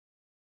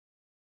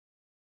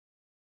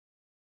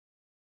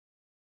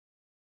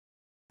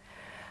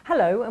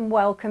Hello and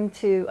welcome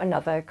to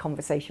another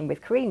conversation with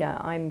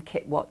Carina. I'm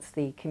Kit Watts,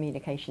 the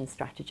communication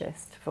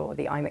strategist for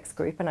the IMEX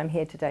group, and I'm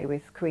here today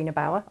with Carina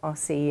Bauer, our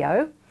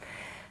CEO.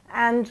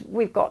 And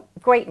we've got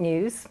great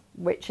news,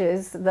 which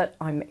is that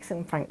IMEX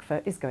in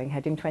Frankfurt is going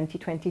ahead in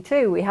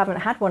 2022. We haven't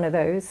had one of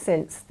those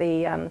since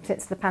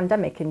the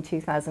pandemic in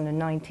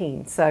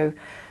 2019. So,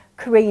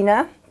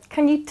 Carina,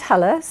 can you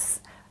tell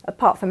us,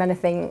 apart from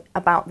anything,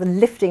 about the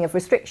lifting of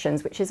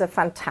restrictions, which is a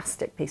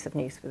fantastic piece of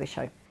news for the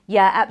show?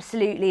 Yeah,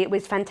 absolutely. It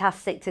was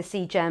fantastic to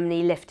see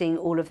Germany lifting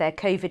all of their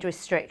COVID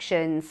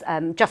restrictions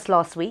just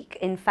last week,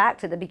 in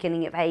fact, at the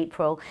beginning of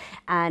April,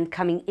 and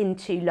coming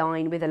into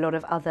line with a lot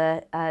of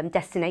other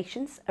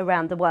destinations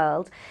around the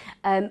world.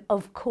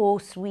 Of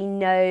course, we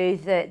know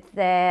that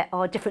there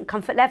are different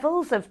comfort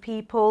levels of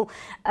people.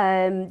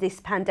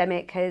 This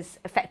pandemic has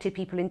affected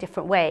people in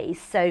different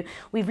ways. So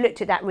we've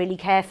looked at that really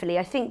carefully.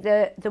 I think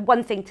the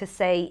one thing to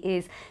say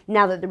is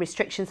now that the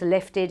restrictions are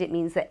lifted, it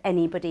means that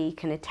anybody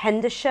can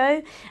attend a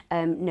show.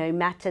 No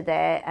matter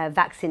their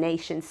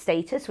vaccination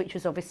status, which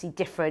was obviously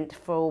different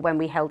for when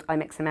we held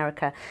IMEX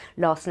America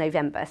last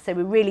November. So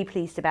we're really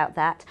pleased about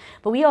that.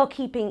 But we are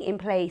keeping in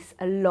place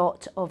a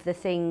lot of the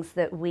things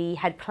that we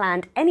had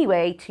planned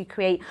anyway to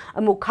create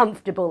a more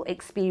comfortable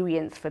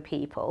experience for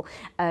people.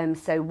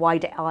 So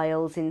wider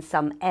aisles in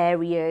some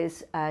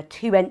areas,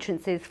 2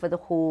 entrances for the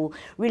hall,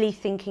 really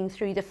thinking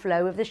through the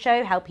flow of the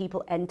show, how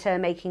people enter,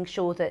 making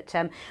sure that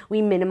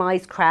we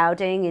minimise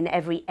crowding in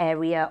every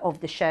area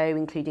of the show,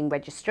 including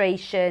registration.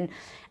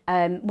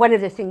 One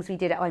of the things we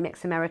did at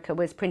IMEX America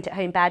was print at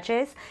home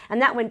badges,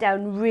 and that went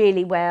down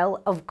really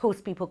well. Of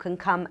course, people can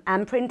come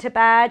and print a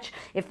badge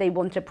if they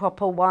want a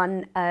proper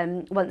one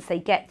once they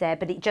get there,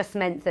 but it just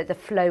meant that the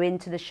flow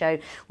into the show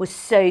was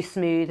so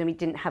smooth and we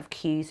didn't have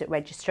queues at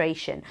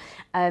registration.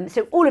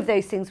 So all of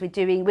those things we're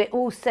doing. We're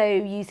also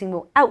using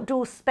more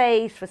outdoor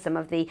space for some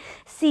of the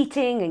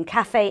seating and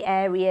cafe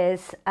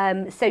areas.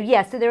 So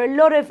there are a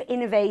lot of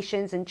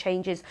innovations and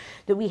changes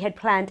that we had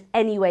planned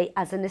anyway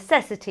as a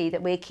necessity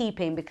that we're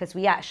keeping, because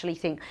we actually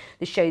think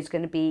the show's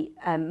going to be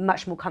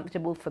much more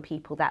comfortable for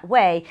people that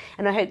way.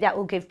 And I hope that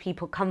will give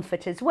people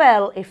comfort as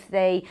well if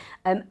they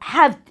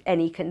have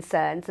any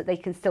concerns, that they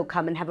can still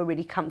come and have a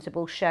really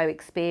comfortable show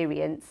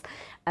experience.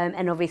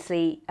 And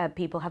obviously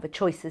people have a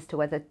choice as to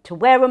whether to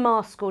wear a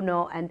mask or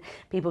not, and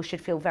people should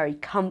feel very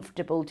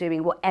comfortable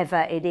doing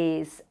whatever it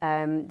is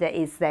that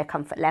is their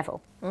comfort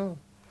level.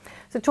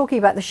 So talking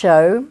about the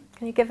show,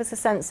 can you give us a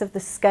sense of the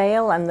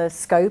scale and the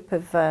scope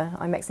of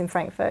IMEX in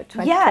Frankfurt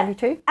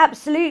 2022? Yeah,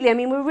 absolutely. I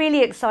mean, we're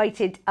really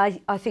excited,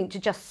 I think, to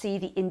just see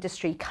the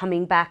industry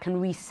coming back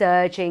and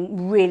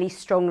resurging really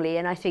strongly.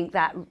 And I think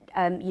that,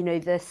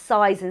 the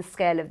size and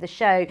scale of the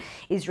show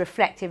is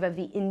reflective of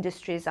the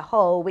industry as a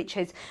whole, which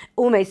has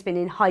almost been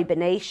in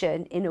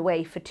hibernation in a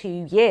way for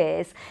 2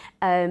 years.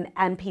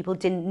 And people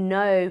didn't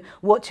know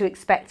what to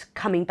expect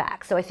coming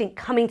back. So I think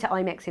coming to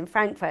IMEX in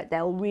Frankfurt,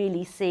 they'll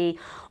really see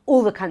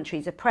all the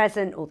countries are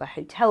present, all the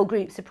hotel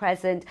groups are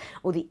present,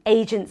 all the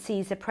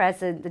agencies are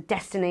present, the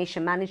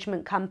destination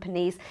management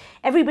companies,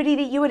 everybody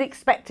that you would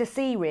expect to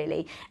see,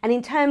 really. And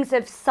in terms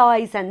of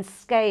size and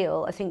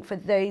scale, I think for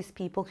those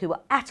people who were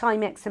at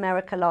IMEX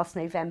America last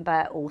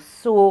November or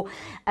saw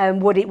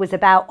what it was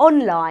about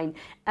online,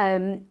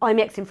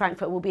 IMEX in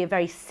Frankfurt will be a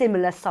very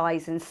similar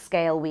size and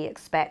scale, we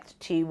expect,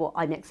 to what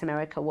IMEX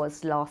America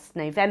was last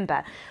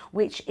November,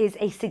 which is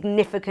a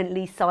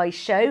significantly sized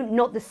show,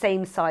 not the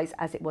same size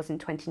as it was in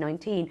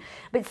 2019,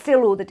 but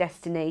still all the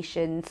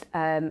destinations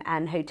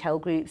and hotel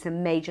groups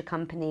and major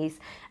companies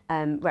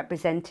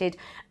represented.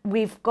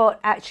 We've got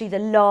actually the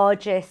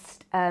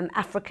largest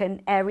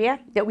African area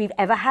that we've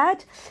ever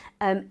had.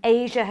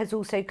 Asia has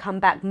also come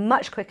back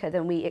much quicker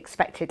than we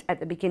expected at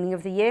the beginning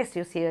of the year. So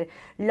you'll see a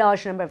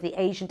large number of the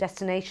Asian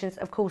destinations.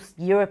 Of course,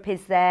 Europe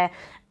is there,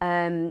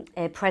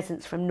 a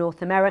presence from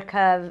North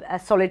America, a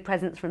solid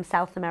presence from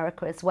South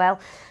America as well.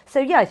 So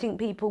yeah, I think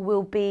people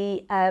will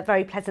be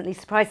very pleasantly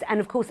surprised. And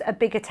of course, a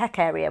bigger tech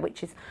area,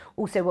 which is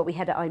also what we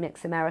had at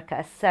IMEX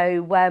America.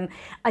 So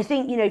I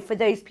think, for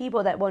those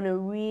people that want to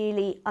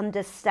really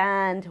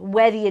understand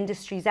where the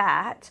industry's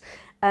at,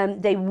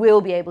 they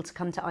will be able to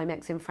come to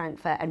IMEX in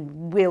Frankfurt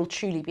and will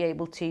truly be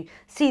able to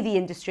see the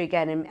industry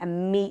again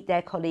and meet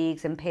their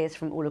colleagues and peers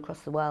from all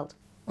across the world.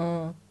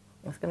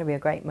 That's going to be a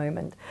great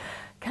moment.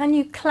 Can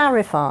you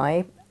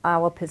clarify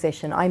our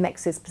position,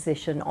 IMEX's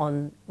position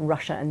on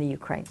Russia and the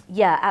Ukraine?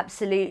 Yeah,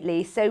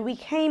 absolutely. So we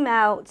came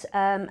out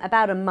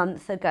about a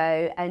month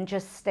ago and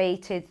just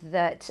stated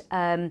that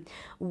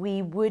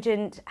we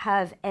wouldn't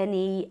have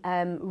any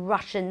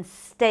Russian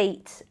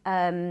state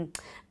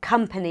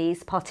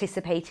companies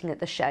participating at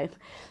the show.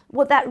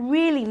 What that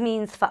really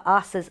means for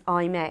us as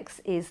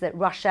IMEX is that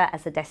Russia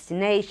as a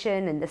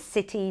destination and the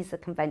cities, the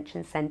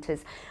convention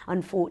centres,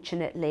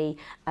 unfortunately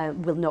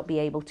will not be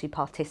able to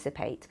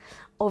participate.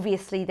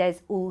 Obviously,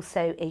 there's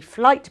also a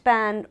flight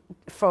ban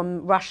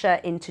from Russia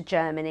into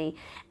Germany,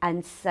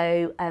 and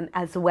so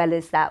as well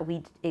as that,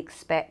 we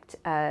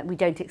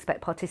don't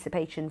expect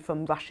participation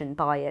from Russian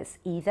buyers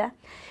either.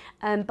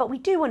 But we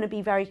do want to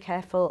be very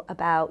careful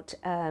about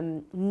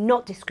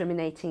not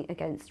discriminating competing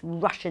against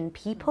Russian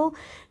people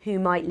who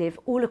might live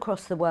all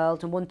across the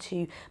world and want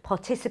to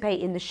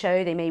participate in the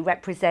show. They may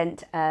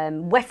represent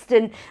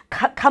Western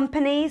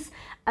companies,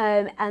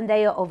 and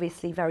they are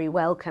obviously very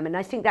welcome. And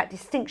I think that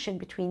distinction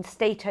between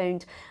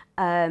state-owned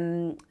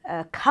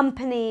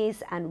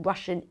companies and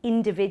Russian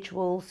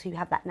individuals who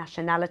have that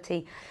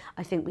nationality,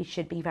 I think we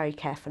should be very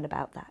careful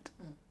about that.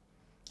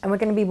 And we're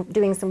going to be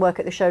doing some work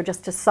at the show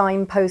just to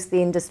signpost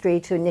the industry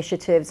to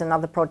initiatives and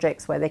other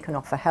projects where they can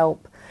offer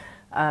help.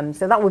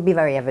 So that would be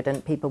very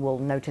evident. People will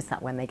notice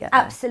that when they get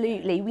there.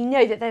 Absolutely. We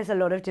know that there's a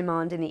lot of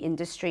demand in the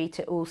industry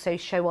to also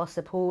show our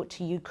support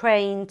to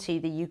Ukraine,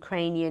 to the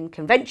Ukrainian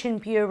Convention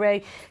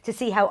Bureau, to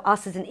see how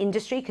us as an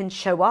industry can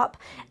show up.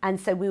 And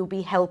so we'll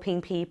be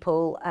helping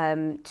people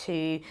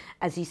to,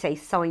 as you say,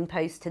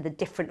 signpost to the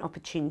different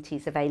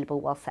opportunities available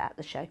whilst at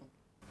the show.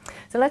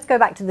 So let's go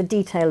back to the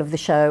detail of the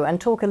show and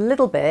talk a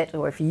little bit,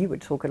 or if you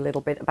would talk a little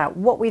bit about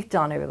what we've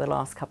done over the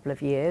last couple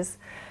of years,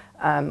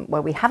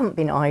 where we haven't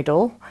been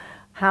idle,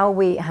 how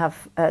we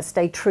have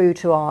stayed true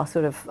to our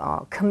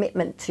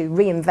commitment to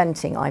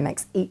reinventing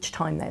IMEX each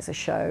time there's a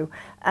show.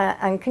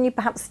 And can you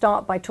perhaps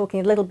start by talking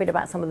a little bit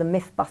about some of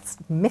the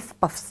myth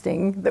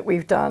busting that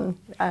we've done?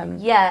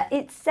 Yeah,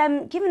 it's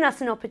given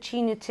us an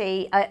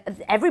opportunity,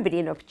 everybody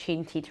an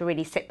opportunity to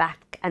really sit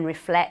back and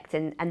reflect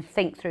and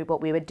think through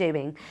what we were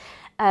doing.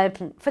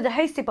 For the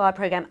Hosted by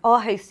programme,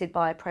 our Hosted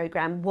by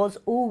programme was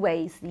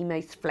always the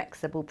most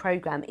flexible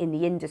programme in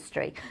the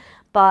industry.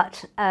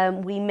 But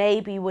we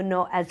maybe were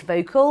not as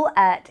vocal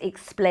at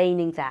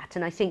explaining that.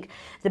 And I think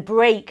the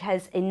break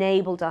has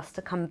enabled us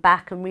to come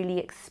back and really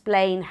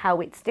explain how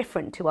it's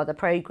different to other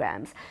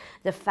programmes.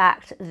 The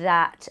fact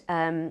that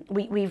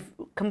we've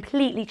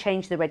completely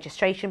changed the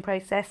registration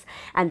process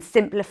and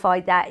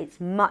simplified that. It's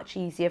much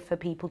easier for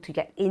people to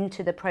get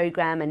into the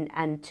programme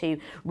and to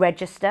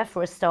register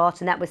for a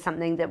start. And that was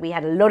something that we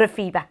had a lot of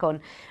feedback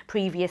on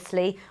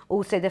previously.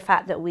 Also the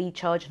fact that we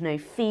charge no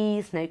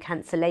fees, no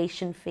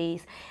cancellation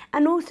fees.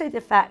 And also the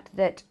fact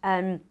that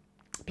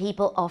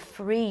people are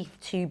free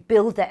to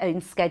build their own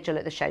schedule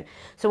at the show.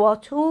 So our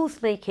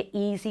tools make it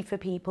easy for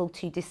people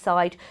to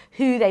decide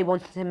who they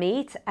want to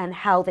meet and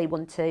how they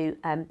want to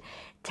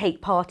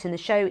take part in the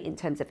show in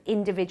terms of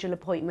individual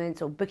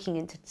appointments or booking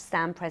into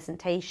stand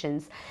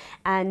presentations.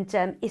 And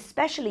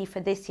especially for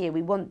this year,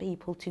 we want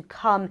people to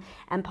come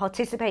and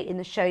participate in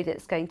the show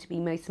that's going to be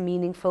most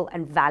meaningful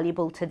and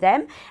valuable to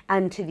them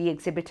and to the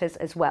exhibitors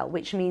as well,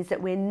 which means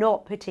that we're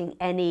not putting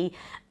any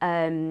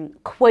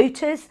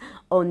quotas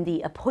on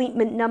the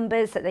appointment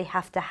numbers that they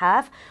have to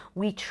have.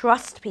 We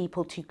trust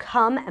people to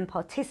come and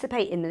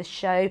participate in the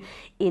show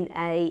in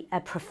a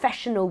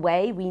professional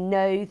way. We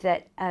know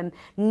that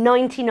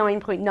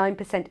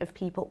 99.9% of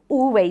people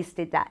always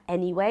did that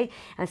anyway,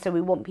 and so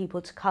we want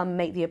people to come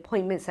make the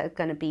appointments that are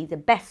going to be the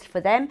best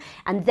for them,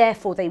 and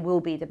therefore they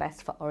will be the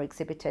best for our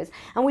exhibitors.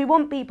 And we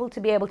want people to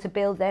be able to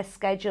build their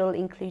schedule,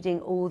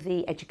 including all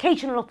the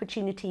educational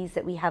opportunities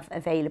that we have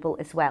available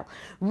as well.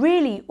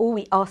 Really, all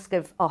we ask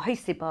of our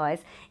hosted buyers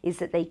is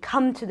that they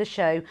come to the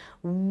show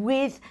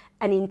with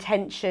an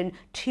intention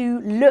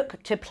to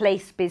look to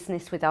place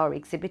business with our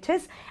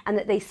exhibitors, and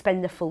that they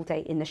spend the full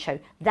day in the show.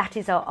 That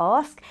is our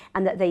ask,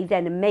 and that they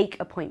then make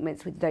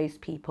appointments with those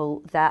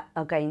people that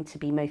are going to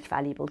be most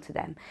valuable to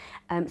them.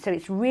 So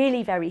it's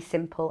really very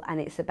simple, and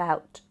it's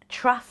about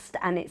trust,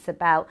 and it's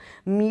about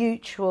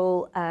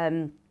mutual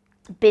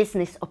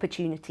business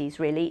opportunities,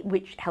 really,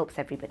 which helps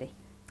everybody.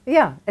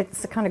 Yeah,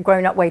 it's a kind of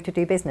grown-up way to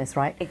do business,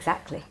 right?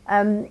 Exactly.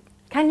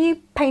 Can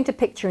you paint a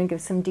picture and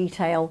give some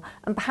detail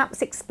and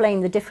perhaps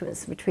explain the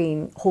difference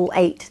between Hall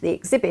 8, the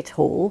exhibit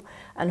hall,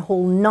 and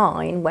Hall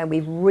 9, where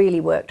we've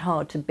really worked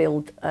hard to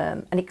build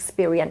an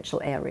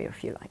experiential area,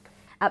 if you like?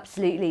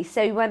 Absolutely.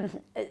 So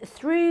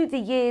through the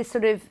years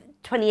sort of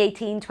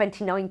 2018,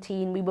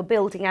 2019, we were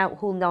building out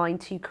Hall 9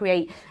 to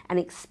create an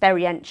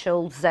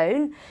experiential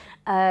zone.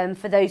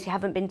 For those who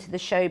haven't been to the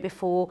show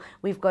before,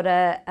 we've got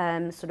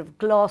a sort of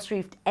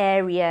glass-roofed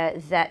area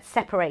that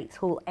separates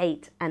Hall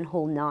 8 and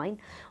Hall 9.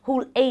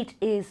 Hall 8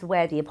 is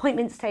where the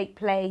appointments take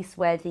place,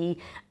 where the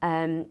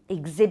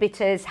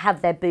exhibitors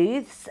have their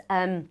booths,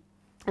 and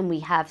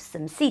we have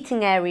some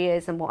seating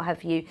areas and what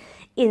have you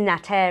in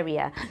that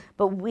area.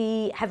 But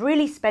we have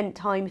really spent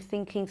time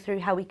thinking through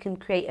how we can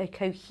create a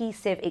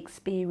cohesive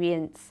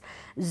experience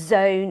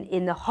zone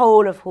in the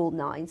whole of Hall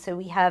 9. So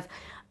we have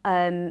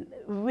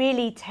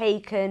really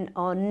taken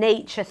our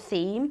nature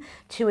theme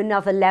to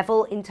another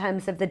level in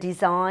terms of the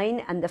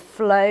design and the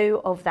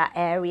flow of that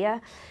area.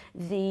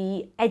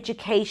 The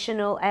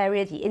educational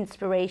area, the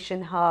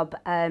Inspiration Hub,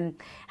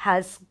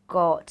 has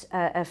got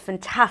a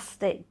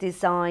fantastic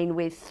design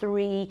with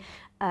 3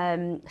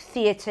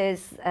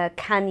 theatres,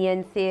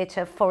 Canyon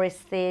Theatre, Forest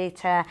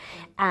Theatre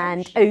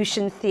and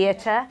Ocean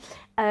Theatre.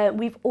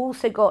 We've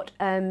also got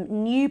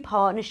new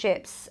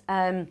partnerships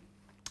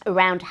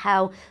around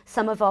how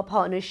some of our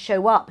partners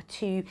show up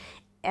to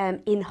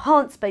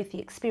enhance both the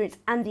experience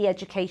and the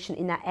education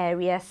in that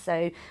area.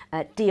 So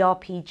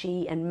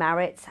DRPG and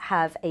Marriott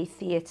have a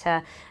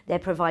theatre. They're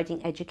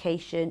providing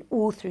education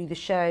all through the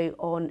show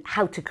on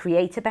how to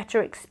create a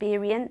better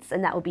experience,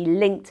 and that will be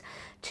linked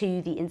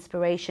to the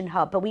Inspiration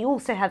Hub. But we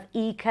also have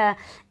ICA,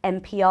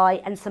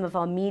 MPI and some of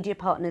our media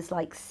partners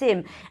like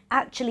SIM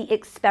actually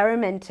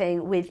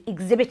experimenting with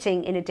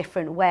exhibiting in a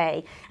different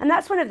way. And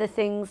that's one of the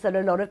things that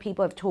a lot of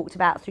people have talked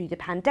about through the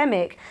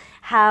pandemic.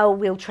 How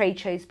will trade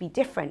shows be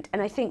different?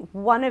 And I think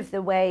one of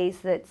the ways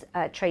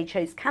that trade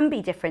shows can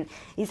be different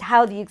is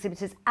how the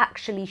exhibitors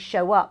actually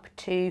show up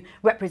to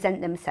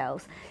represent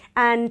themselves.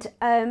 And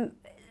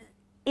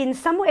in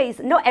some ways,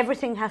 not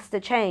everything has to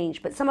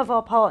change, but some of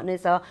our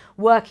partners are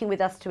working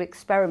with us to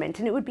experiment,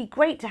 and it would be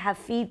great to have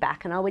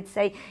feedback. And I would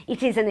say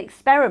it is an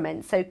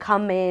experiment, so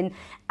come in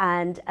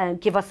and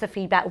give us the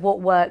feedback,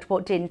 what worked,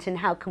 what didn't, and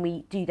how can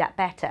we do that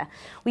better.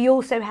 We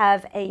also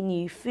have a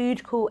new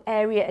food court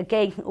area,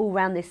 again all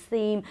around this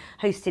theme,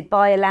 hosted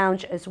by a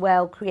lounge as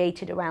well,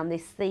 created around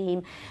this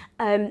theme.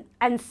 And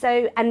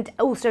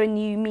also a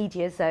new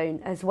media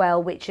zone as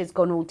well, which has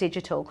gone all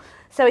digital.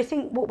 So I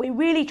think what we're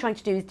really trying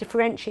to do is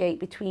differentiate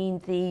between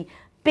the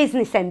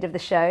business end of the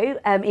show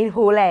in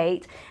Hall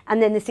 8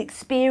 and then this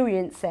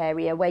experience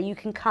area where you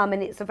can come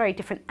and it's a very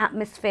different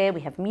atmosphere.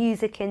 We have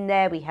music in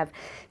there, we have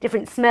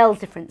different smells,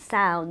 different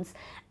sounds.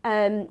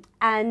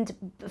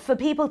 And for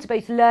people to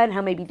both learn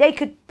how maybe they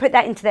could put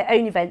that into their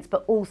own events,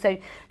 but also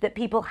that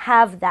people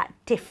have that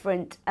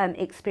different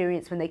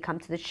experience when they come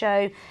to the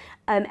show.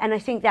 And I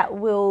think that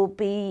will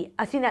be,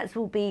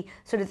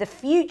 sort of the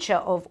future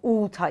of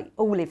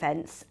all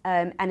events,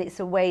 and it's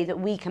a way that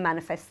we can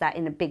manifest that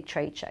in a big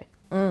trade show.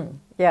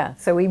 Yeah,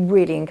 so we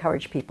really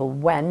encourage people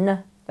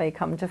when they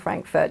come to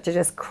Frankfurt to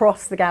just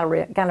cross the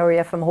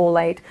Galleria from Hall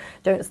 8.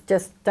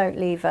 Don't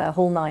leave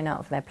Hall 9 out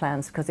of their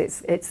plans, because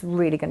it's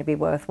really going to be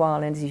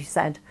worthwhile. And as you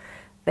said,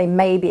 they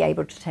may be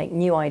able to take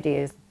new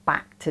ideas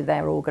back to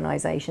their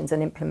organisations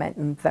and implement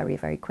them very,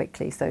 very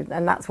quickly. So,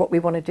 and that's what we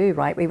want to do,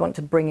 right? We want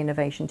to bring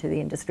innovation to the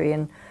industry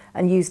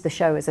and use the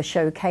show as a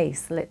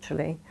showcase,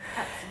 literally.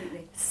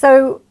 Absolutely.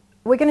 So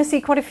we're going to see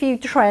quite a few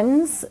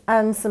trends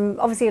and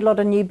obviously a lot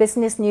of new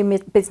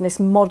business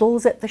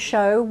models at the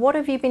show. What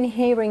have you been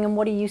hearing and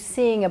what are you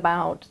seeing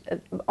about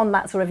on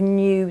that sort of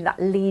that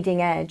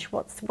leading edge?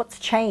 What's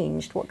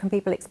changed? What can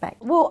people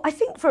expect? Well, I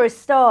think for a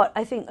start,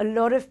 I think a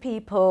lot of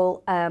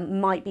people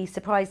might be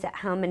surprised at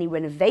how many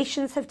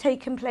renovations have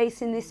taken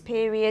place in this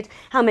period,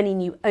 how many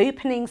new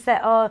openings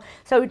there are.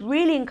 So I would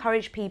really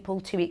encourage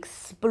people to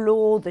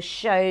explore the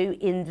show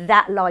in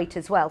that light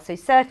as well. So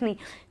certainly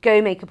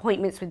go make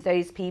appointments with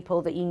those people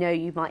that you know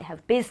you might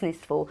have business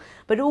for,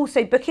 but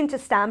also book into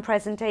stand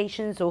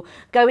presentations or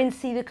go and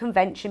see the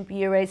convention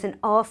bureaus and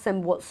ask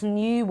them what's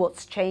new,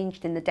 what's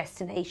changed in the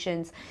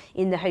destinations,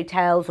 in the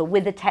hotels or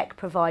with the tech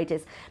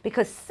providers,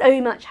 because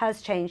so much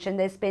has changed and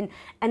there's been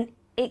an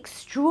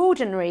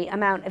extraordinary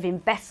amount of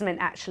investment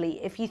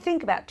actually. If you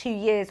think about 2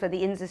 years where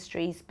the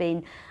industry's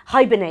been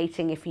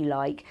hibernating, if you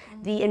like,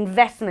 the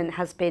investment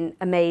has been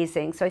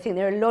amazing. So I think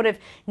there are a lot of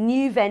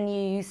new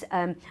venues,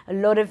 a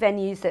lot of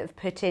venues that have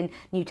put in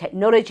new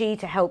technology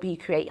to help you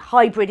create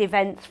hybrid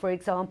events, for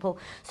example.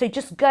 So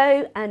just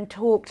go and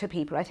talk to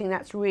people. I think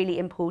that's really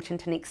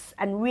important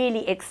and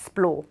really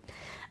explore.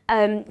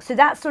 So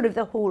that's sort of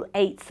the Hall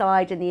 8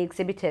 side and the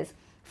exhibitors.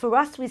 For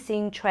us, we're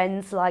seeing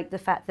trends like the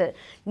fact that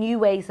new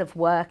ways of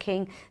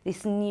working,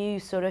 this new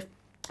sort of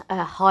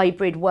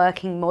hybrid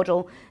working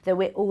model that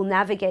we're all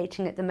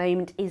navigating at the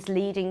moment is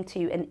leading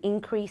to an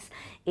increase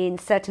in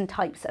certain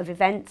types of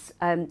events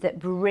that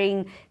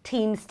bring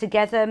teams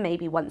together,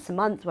 maybe once a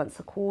month, once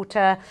a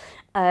quarter,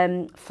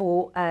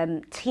 for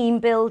team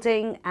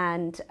building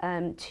and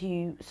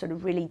to sort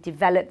of really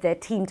develop their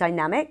team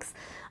dynamics.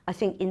 I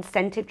think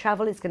incentive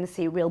travel is going to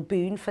see a real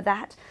boon for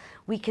that.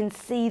 We can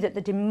see that the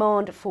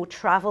demand for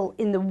travel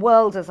in the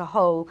world as a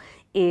whole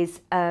is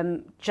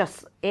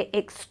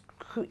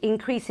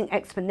increasing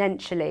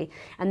exponentially,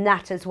 and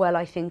that as well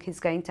I think is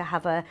going to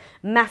have a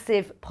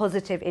massive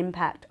positive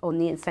impact on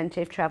the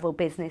incentive travel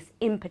business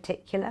in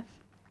particular,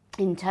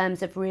 in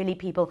terms of really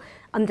people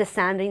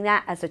understanding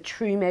that as a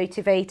true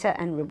motivator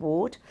and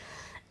reward.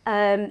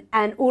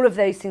 And all of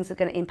those things are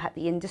going to impact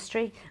the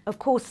industry. Of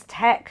course,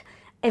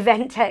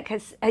 event tech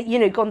has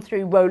gone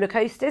through roller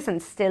coasters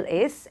and still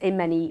is in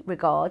many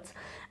regards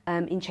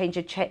in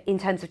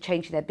terms of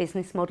changing their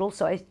business model.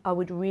 So I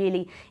would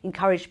really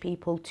encourage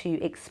people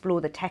to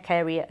explore the tech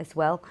area as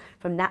well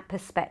from that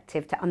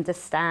perspective, to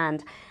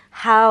understand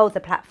how the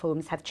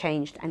platforms have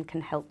changed and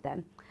can help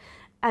them.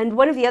 And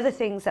one of the other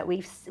things that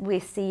we're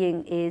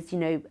seeing is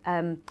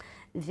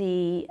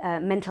the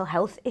mental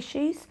health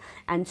issues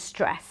and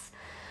stress.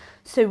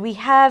 So we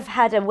have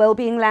had a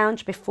wellbeing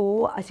lounge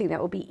before. I think that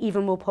will be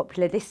even more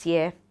popular this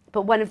year.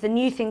 But one of the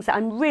new things that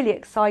I'm really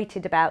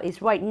excited about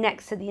is right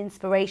next to the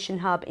Inspiration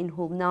Hub in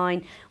Hall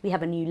 9, we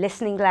have a new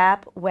listening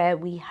lab where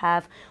we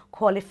have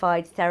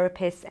qualified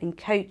therapists and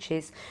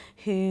coaches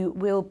who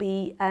will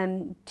be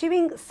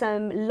doing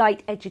some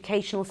light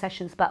educational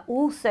sessions, but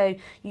also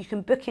you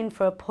can book in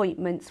for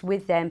appointments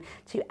with them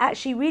to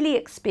actually really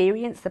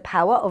experience the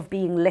power of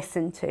being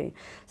listened to.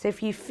 So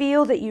if you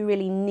feel that you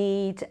really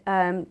need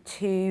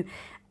to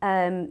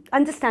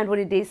understand what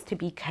it is to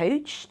be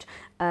coached,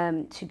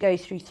 to go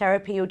through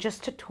therapy, or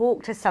just to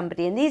talk to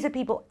somebody. And these are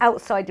people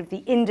outside of the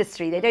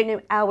industry. They don't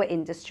know our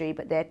industry,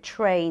 but they're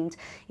trained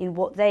in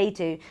what they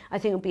do. I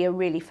think it'll be a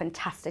really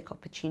fantastic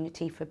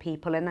opportunity for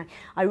people. And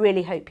I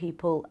really hope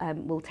people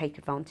will take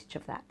advantage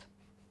of that.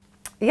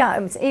 Yeah,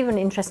 it was even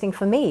interesting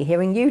for me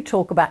hearing you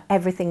talk about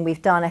everything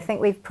we've done. I think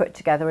we've put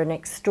together an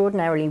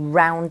extraordinarily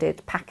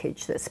rounded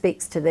package that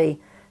speaks to the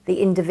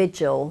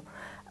individual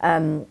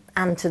and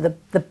to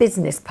the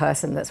business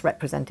person that's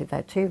represented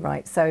there too,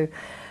 right? So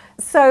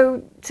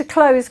to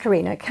close,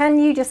 Carina, can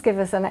you just give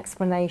us an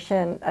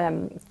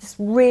explanation, just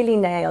really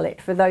nail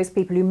it for those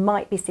people who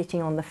might be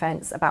sitting on the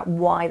fence about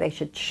why they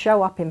should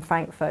show up in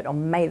Frankfurt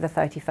on May the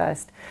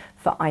 31st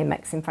for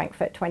IMEX in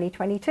Frankfurt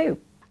 2022?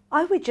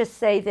 I would just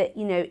say that,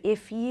 you know,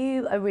 if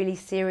you are really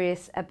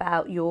serious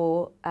about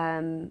your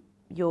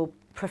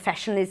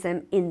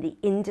professionalism in the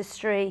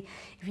industry,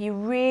 if you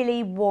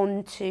really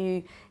want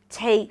to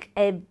take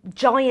a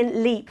giant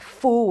leap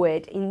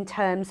forward in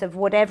terms of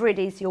whatever it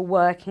is you're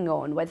working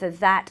on, whether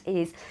that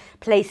is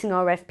placing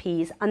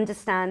RFPs,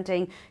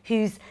 understanding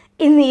who's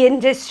in the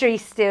industry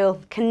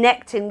still,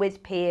 connecting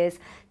with peers,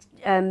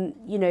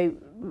 you know,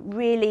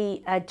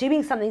 really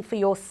doing something for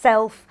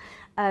yourself,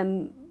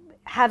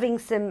 having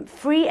some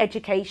free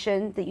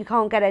education that you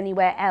can't get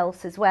anywhere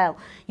else as well.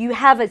 You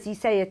have, as you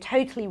say, a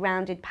totally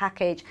rounded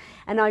package.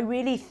 And I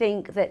really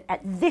think that at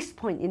this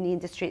point in the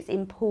industry, it's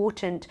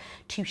important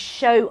to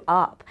show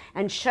up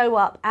and show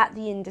up at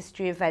the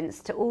industry events,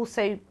 to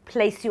also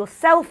place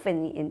yourself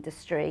in the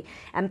industry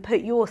and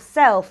put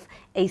yourself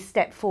a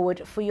step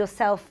forward for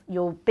yourself,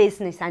 your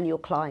business and your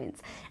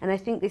clients. And I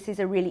think this is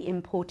a really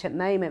important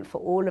moment for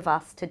all of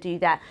us to do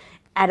that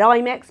at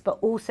IMEX, but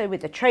also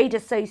with the trade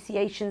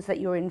associations that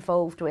you're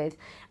involved with.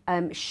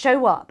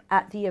 Show up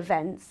at the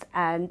events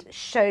and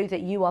show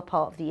that you are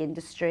part of the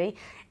industry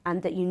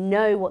and that you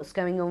know what's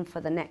going on for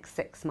the next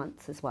 6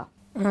 months as well.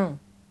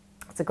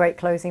 That's a great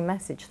closing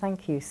message,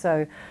 thank you.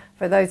 So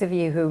for those of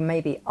you who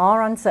maybe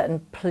are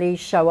uncertain, please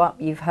show up.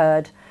 You've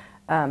heard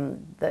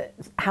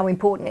how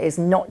important it is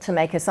not to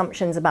make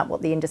assumptions about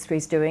what the industry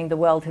is doing. The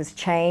world has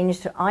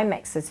changed,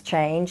 IMEX has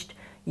changed.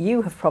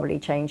 You have probably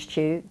changed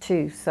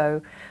too,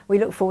 so we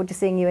look forward to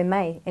seeing you in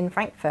May in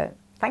Frankfurt.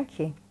 Thank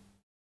you.